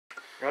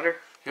Rudder?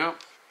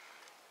 Yep.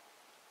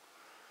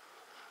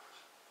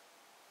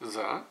 Is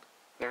that?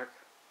 There.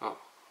 Oh,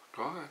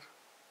 go ahead.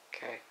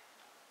 Okay.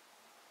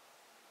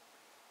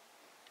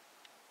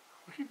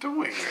 What are you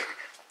doing?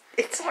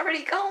 It's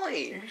already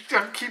going.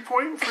 I keep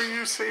waiting for you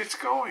to say it's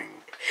going.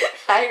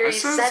 I already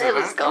said it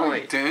was going. No,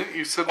 you didn't.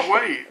 You said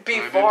wait.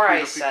 Before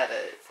I said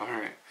it.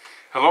 Alright.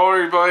 Hello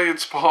everybody,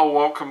 it's Paul.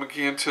 Welcome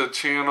again to the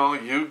channel.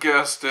 You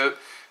guessed it.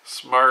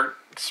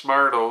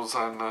 Smartos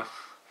on the...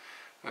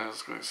 I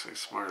was going to say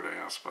smart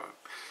ass, but...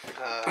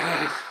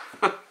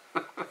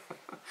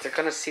 They're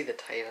going to see the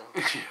title.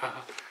 Yeah.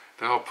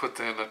 They'll put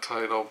that in the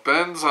title.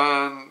 Ben's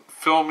on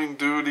filming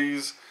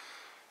duties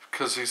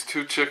because he's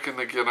too chicken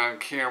to get on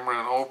camera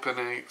and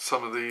open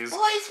some of these.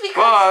 Well, it's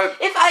because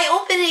if I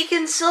open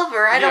Aiken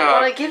Silver, I don't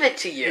want to give it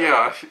to you.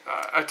 Yeah,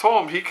 I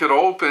told him he could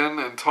open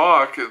and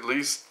talk, at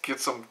least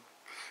get some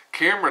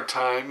camera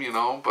time, you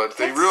know, but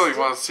they really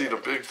want to see the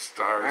big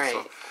stars. Right.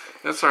 So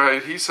that's all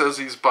right. He says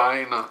he's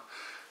buying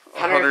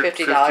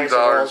 $150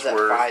 rolls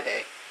worth.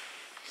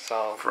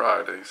 at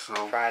Friday.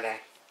 Friday.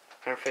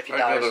 $150. I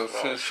gotta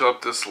finish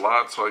up this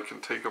lot so I can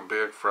take them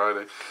back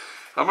Friday.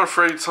 I'm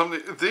afraid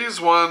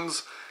these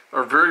ones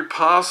are very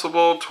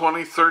possible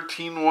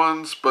 2013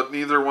 ones, but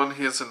neither one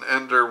has an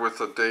ender with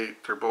a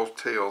date. They're both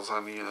tails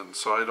on the end,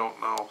 so I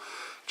don't know.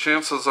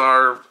 Chances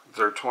are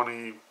they're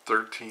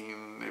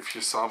 2013. If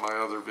you saw my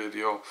other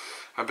video,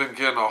 I've been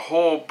getting a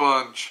whole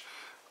bunch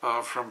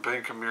from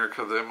Bank of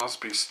America that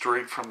must be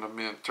straight from the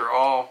mint. They're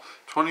all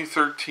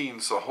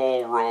 2013s, the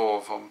whole row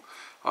of them,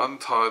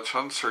 untouched,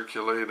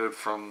 uncirculated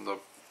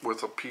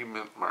with a P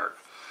mint mark.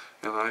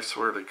 And I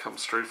swear they come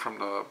straight from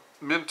the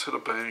mint to the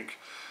bank,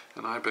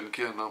 and I've been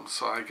getting them,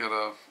 so I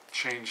gotta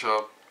change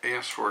up,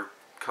 ask for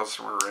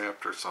customer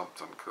wrapped or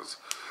something, because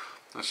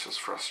that's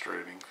just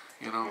frustrating,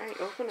 you know.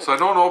 Right, so I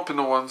don't open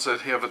the ones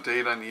that have a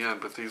date on the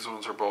end, but these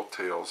ones are both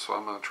tails, so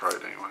I'm gonna try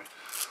it anyway.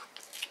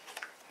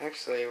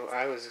 Actually, a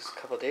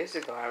couple days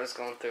ago, I was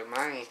going through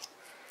my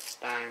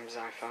dimes,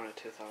 and I found a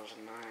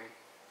 2009.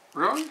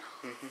 Really?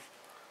 Mm-hmm.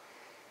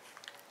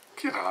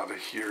 Get out of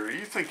here.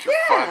 You think you're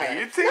funny.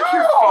 You think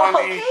you're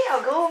funny. Okay,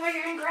 I'll go over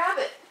here and grab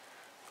it.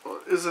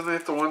 Well, isn't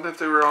that the one that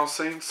they were all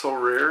saying so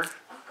rare?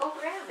 I'll go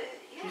grab it.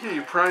 Yeah,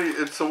 you probably,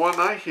 it's the one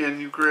I had and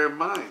you grabbed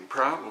mine,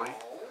 probably.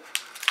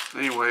 No.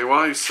 Anyway,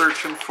 while you're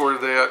searching for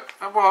that,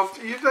 well,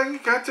 you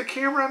got the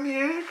camera on the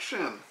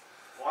action.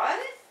 What?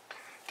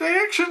 The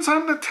action's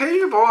on the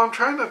table. I'm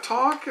trying to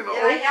talk and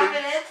open. I have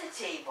it at the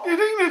table. It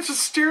ain't. It's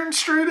just staring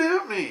straight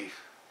at me.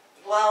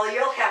 Well,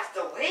 you'll have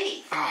to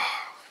wait.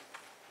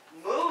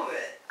 Move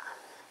it.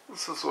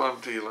 This is what I'm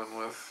dealing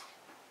with.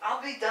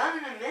 I'll be done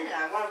in a minute.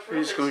 I want to prove it.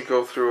 He's going to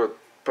go through a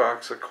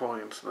box of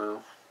coins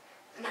now.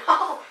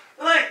 No.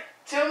 Look.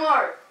 2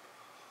 more.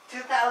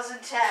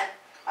 2010.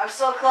 I'm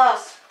so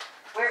close.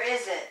 Where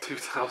is it?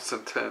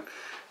 2010.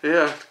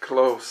 Yeah,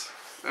 close.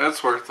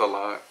 That's worth a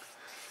lot.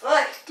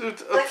 Look.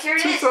 Dude, look, here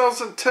it is.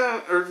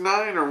 2010 or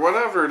 9 or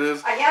whatever it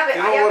is. I have it.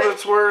 You know what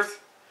it's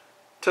worth?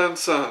 10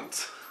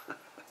 cents.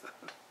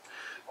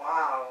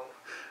 Wow.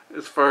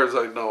 As far as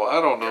I know.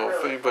 I don't know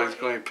if anybody's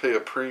going to pay a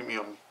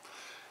premium.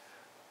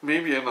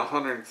 Maybe in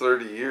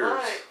 130 years.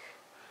 Look.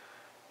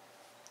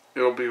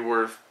 It'll be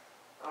worth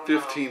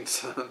 15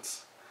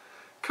 cents.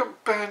 Come,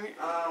 Ben.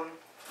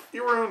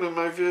 You're ruining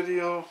my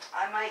video.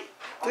 I might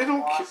they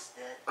don't lost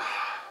it.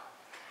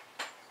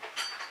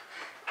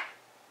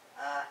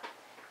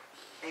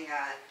 Hang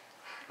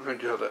on. I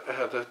gotta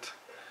edit.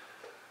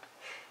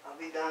 I'll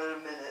be done in a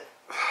minute.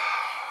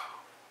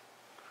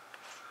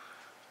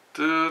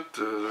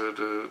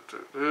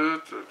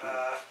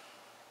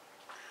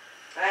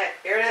 Hey,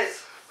 here it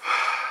is.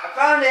 I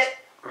found it.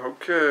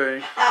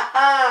 Okay.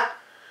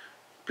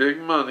 Big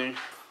money.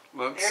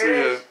 Let's see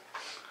it.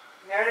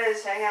 There it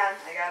is. Hang on.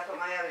 I gotta put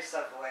my other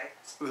stuff away.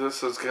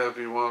 This has got to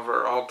be one of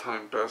our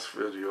all-time best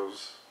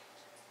videos.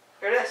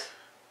 Here it is.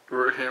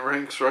 It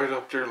ranks right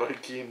up there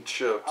like eating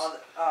chips.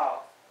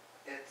 Oh,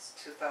 it's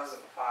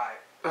 2005.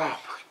 Oh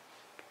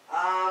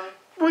my.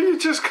 Will you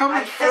just come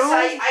and film?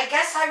 I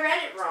guess I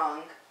read it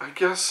wrong. I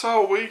guess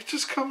so. Will you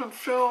just come and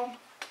film?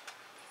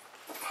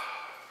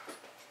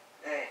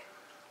 Hey,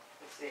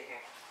 let's see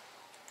here.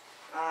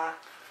 I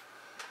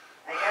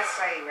guess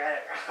I read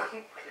it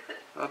wrong.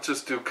 I'll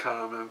just do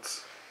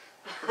comments.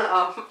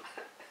 I'll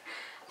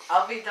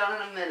be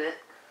done in a minute.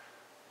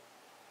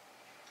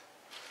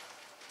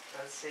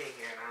 Let's see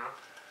here now.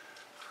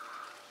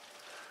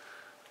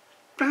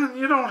 Ben,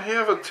 you don't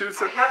have a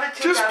 2000. I have a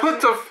 2000. Just put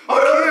the I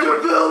have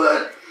to film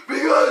it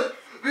because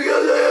I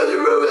have to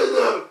move it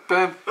now.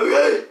 Ben,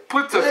 okay?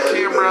 Put the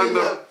camera on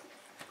the...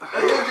 I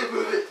have to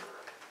move it.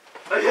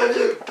 I have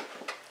to.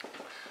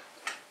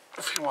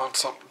 If you want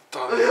something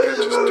done, you can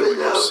just do it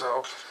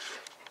yourself.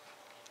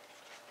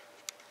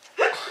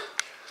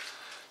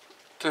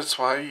 That's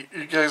why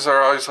you guys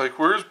are always like,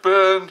 where's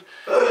Ben?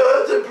 I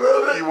have to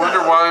prove it. You wonder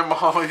why I'm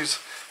always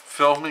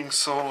filming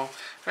solo.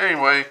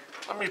 Anyway,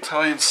 let me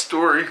tell you the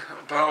story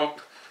about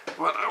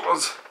when I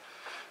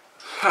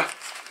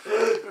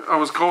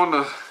was going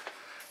to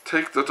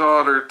take the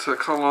daughter to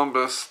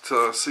Columbus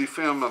to see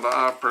Phantom of the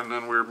Opera, and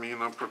then we were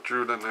meeting up with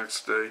Drew the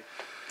next day.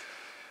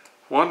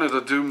 Wanted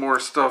to do more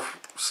stuff.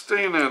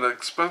 Staying at an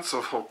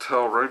expensive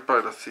hotel right by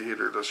the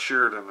theater, the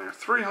Sheraton there.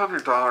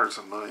 $300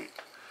 a night.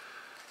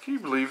 Can you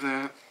believe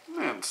that?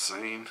 Isn't that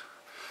insane?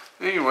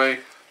 Anyway,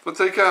 but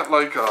they got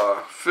like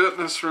a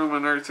fitness room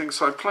and everything,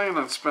 so I plan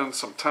on spending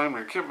some time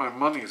there. Get my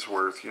money's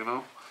worth, you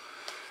know.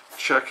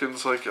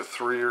 Check-in's like at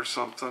 3 or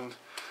something.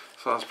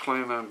 So I was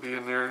planning on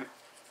being there.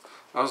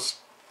 I was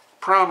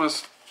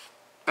promised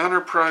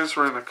Enterprise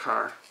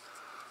rent-a-car.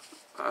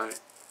 I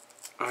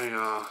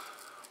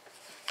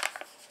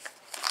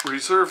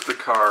reserved the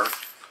car.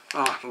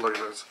 Oh, look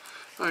at this.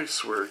 I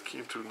swear I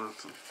can't do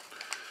nothing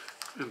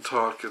and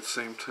talk at the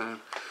same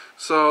time.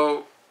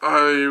 So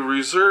I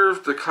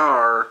reserved the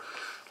car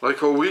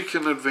like a week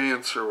in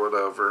advance or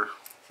whatever.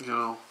 You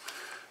know,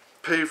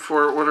 pay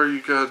for it, whatever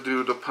you gotta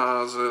do,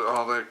 deposit,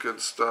 all that good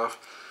stuff.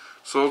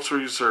 So it's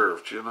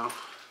reserved, you know.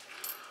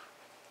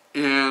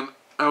 And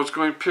I was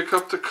going to pick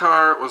up the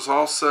car. It was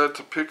all set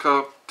to pick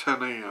up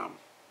 10 a.m.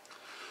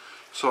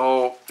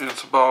 So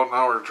it's about an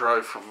hour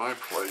drive from my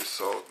place.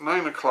 So at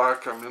 9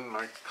 o'clock, I'm in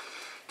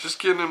just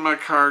getting in my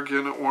car,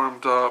 getting it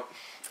warmed up.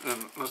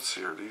 And let's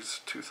see, are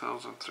these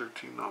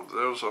 2013? No,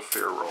 that was a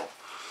fair roll.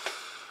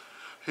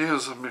 He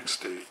has a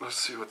mixed date. Let's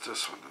see what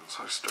this one is.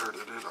 I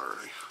started it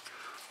already.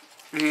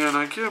 And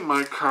I get in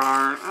my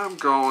car, I'm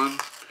going,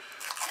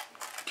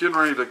 getting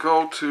ready to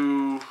go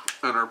to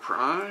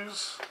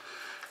Enterprise.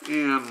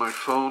 And my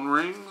phone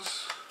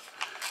rings.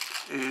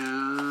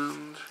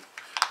 And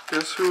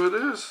guess who it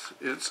is?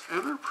 It's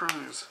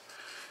Enterprise.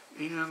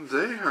 And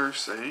they are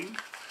saying,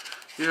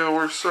 yeah,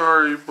 we're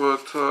sorry,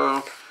 but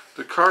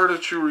the car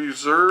that you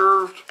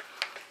reserved,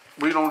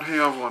 we don't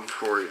have one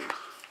for you.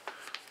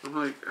 I'm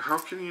like, how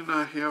can you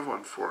not have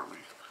one for me?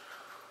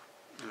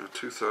 Yeah,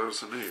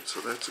 2008, so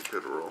that's a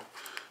good roll.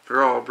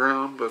 They're all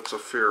brown, but it's a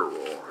fair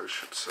roll, I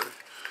should say.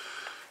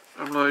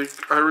 I'm like,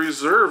 I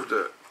reserved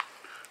it.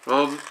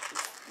 Well,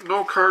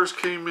 no cars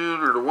came in,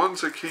 or the ones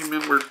that came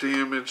in were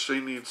damaged, they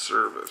need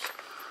service.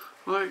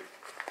 Like,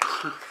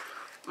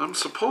 I'm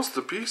supposed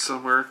to be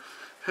somewhere,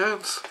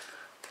 hence,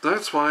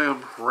 that's why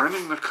I'm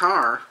renting the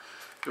car.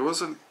 It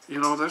wasn't, you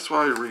know, that's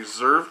why I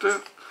reserved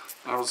it.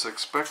 I was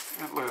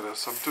expecting it. Look at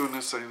this, I'm doing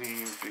this, I ain't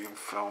even being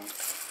filmed.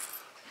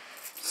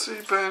 See,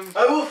 Ben?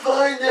 I will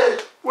find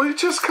it. Well, you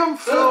just come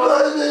film.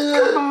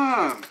 Come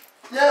on.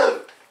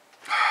 No.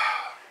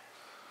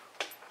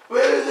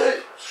 Where is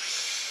it?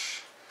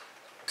 Shh.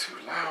 Too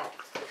loud.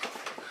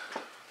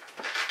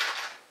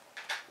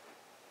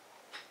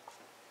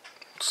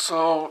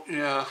 So,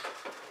 yeah.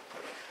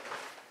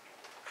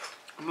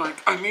 I'm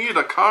like, I need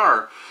a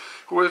car,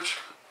 which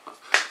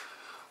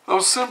I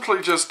was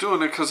simply just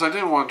doing it because I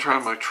didn't want to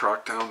drive my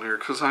truck down there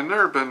because I'd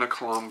never been to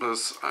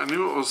Columbus. I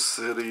knew it was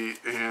city,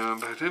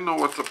 and I didn't know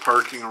what the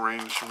parking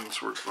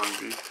arrangements were going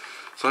to be.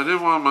 So I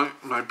didn't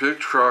want my big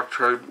truck,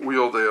 try to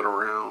wheel that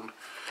around.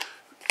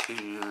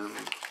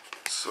 And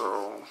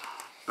so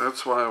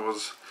that's why I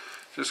was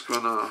just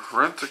going to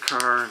rent a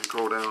car and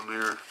go down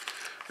there.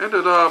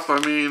 Ended up, I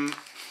mean,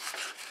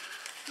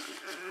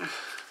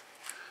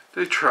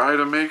 they try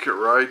to make it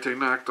right. They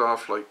knocked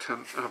off like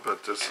 10, I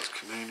bet this is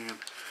Canadian.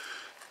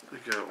 I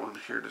got one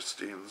here that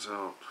stands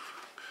out,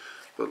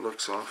 but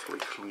looks awfully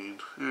clean.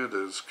 It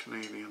is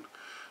Canadian.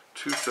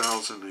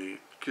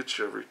 2008. Gets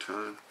you every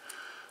time.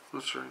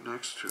 What's right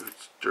next to it?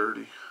 It's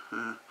dirty.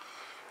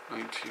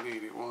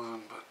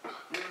 1981, but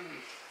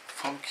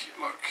funky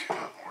looking.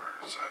 Where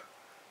is it?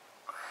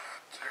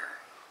 Right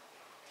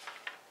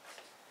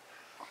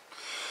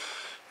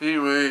there.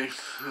 Anyway,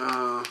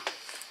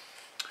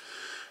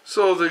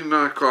 so they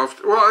knock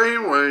off. Well,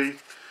 anyway,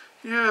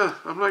 yeah,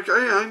 I'm like,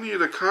 hey, I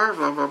need a car,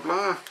 blah, blah,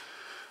 blah.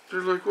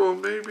 They're like, well,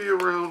 maybe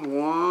around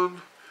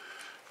 1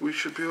 we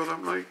should be able to.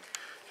 I'm like,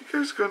 you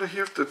guys gonna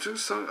have to do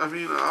something. I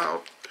mean,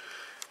 I'll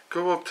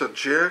go up to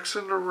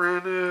Jackson to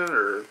rent it,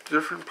 or a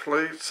different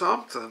place,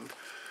 something.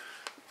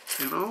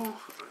 You know,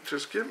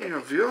 just give me a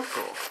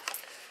vehicle.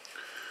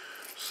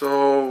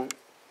 So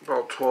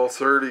about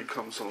 12:30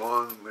 comes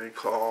along and they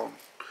call.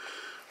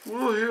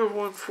 We'll have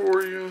one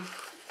for you.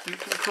 You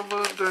can come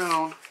on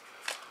down.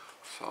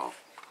 So,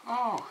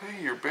 oh,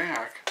 hey, you're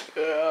back.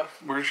 Yeah.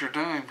 Where's your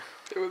dime?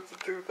 It was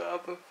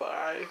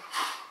 2005.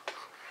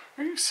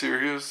 Are you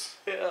serious?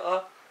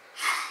 Yeah.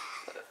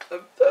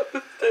 I'm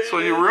devastated. So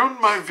you ruined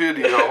my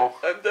video.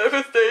 I'm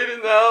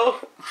devastated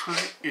now.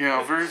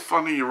 Yeah, very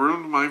funny. You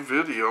ruined my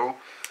video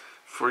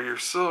for your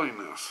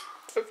silliness.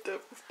 I'm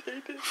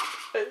devastated.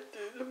 I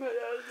did my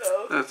eyes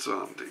out. That's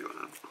what I'm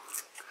dealing.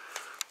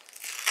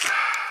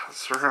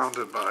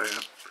 Surrounded by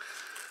it.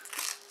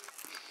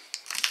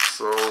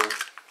 So,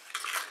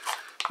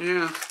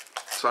 yeah.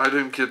 So I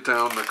didn't get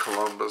down to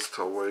Columbus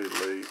till way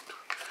late.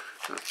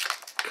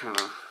 Kind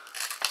of.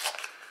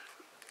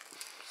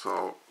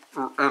 So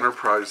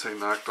Enterprise, they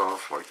knocked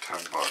off like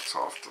 $10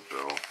 off the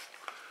bill.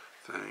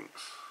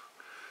 Thanks.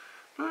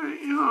 But,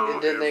 you know.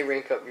 And didn't they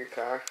rank up your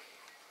car?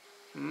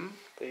 Hmm?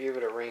 They gave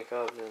it a rank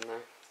up, didn't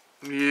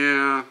they?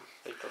 Yeah.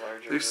 Like the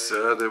larger They version.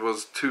 said it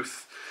was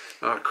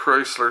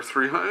Chrysler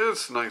 300.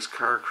 It's a nice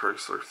car,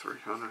 Chrysler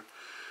 300.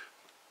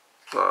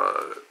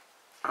 But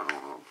I don't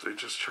know. They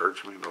just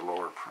charged me the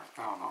lower price.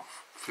 I don't know,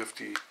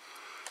 50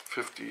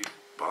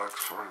 bucks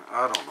for it.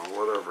 I don't know,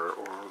 whatever it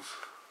was.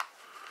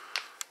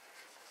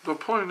 The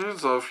point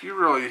is, though, if you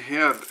really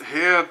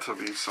had to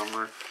be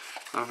somewhere,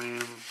 I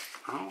mean,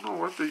 I don't know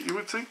what you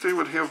would think they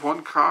would have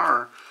one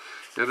car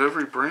at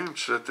every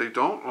branch that they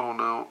don't loan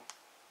out.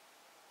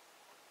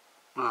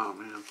 Oh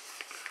man,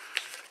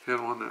 he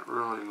had one that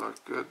really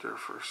looked good there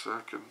for a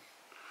second.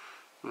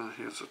 Well,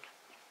 he has a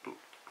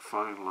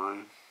fine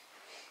line,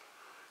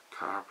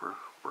 copper,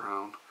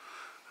 brown.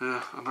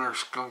 Yeah, another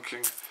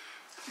skunking.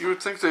 You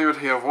would think they would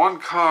have one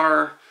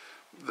car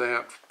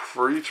that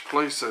for each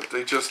place that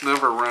they just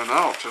never rent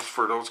out, just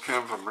for those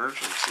kind of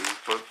emergencies.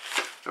 But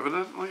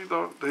evidently,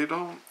 they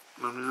don't.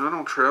 I mean, I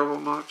don't travel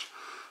much,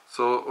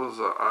 so it was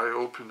an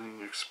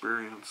eye-opening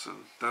experience,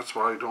 and that's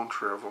why I don't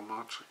travel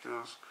much, I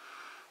guess.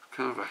 It's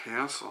kind of a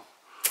hassle,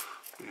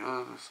 to be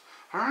honest.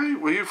 All right,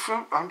 will you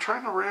film? I'm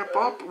trying to wrap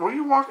up. What are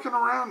you walking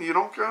around? You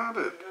don't got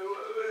it.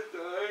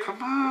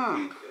 Come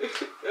on.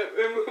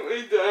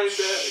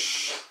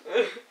 Shh.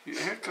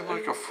 You're acting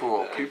like a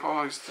fool. People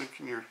always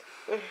thinking you're...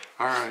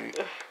 Alright.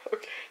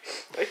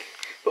 Okay.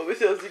 Put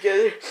myself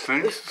together.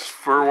 Thanks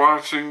for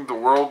watching the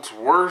world's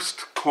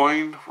worst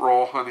coin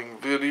roll hunting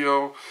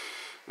video.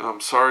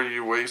 I'm sorry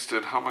you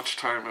wasted... How much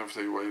time have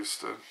they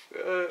wasted?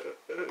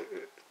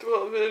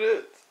 12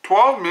 minutes.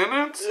 12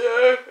 minutes?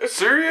 Yeah.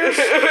 Serious?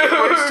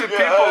 You wasted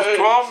people's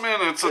 12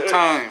 minutes of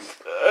time.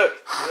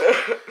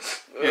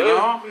 You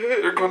know?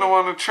 They're going to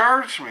want to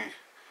charge me.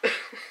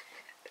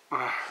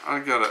 I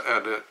gotta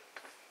edit.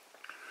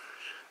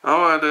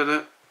 I'll edit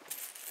it.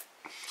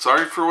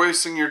 Sorry for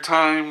wasting your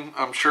time.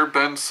 I'm sure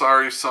Ben's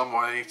sorry some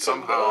way,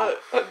 somehow.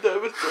 I'm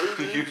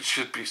devastated. You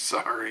should be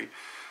sorry.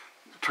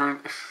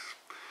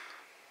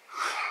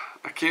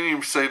 I can't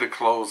even say the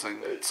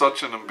closing. It's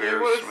such an embarrassment.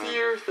 You want to see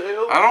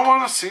yourself? I don't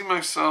want to see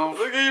myself.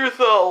 Look at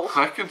yourself.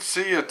 I can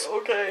see it.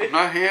 Okay. I'm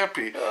not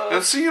happy.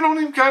 And see, you don't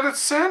even got it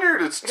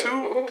centered. It's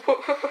too...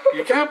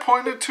 You can't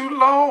point it too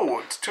low.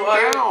 It's too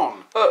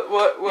down.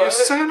 What? You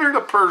centered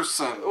a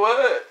person.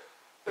 What?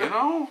 You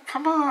know?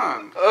 Come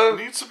on. It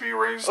needs to be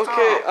raised up.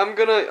 Okay, I'm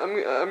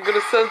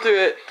gonna center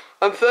it.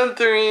 I'm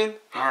centering.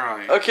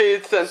 Alright. Okay,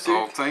 it's centered.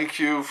 So thank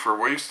you for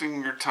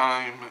wasting your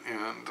time,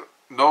 and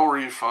no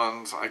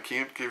refunds. I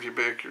can't give you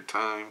back your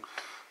time.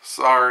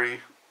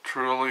 Sorry.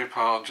 Truly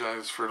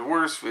apologize for the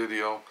worst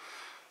video.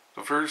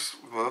 The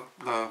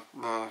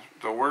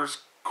worst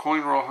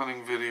coin roll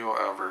hunting video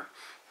ever.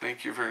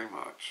 Thank you very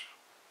much.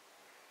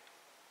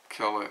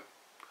 Kill it.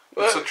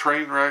 It's a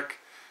train wreck.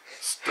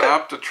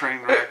 Stop the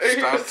train wreck.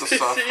 Stop the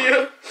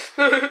suffering.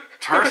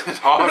 Turn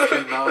it off,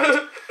 you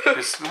nut.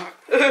 It's not...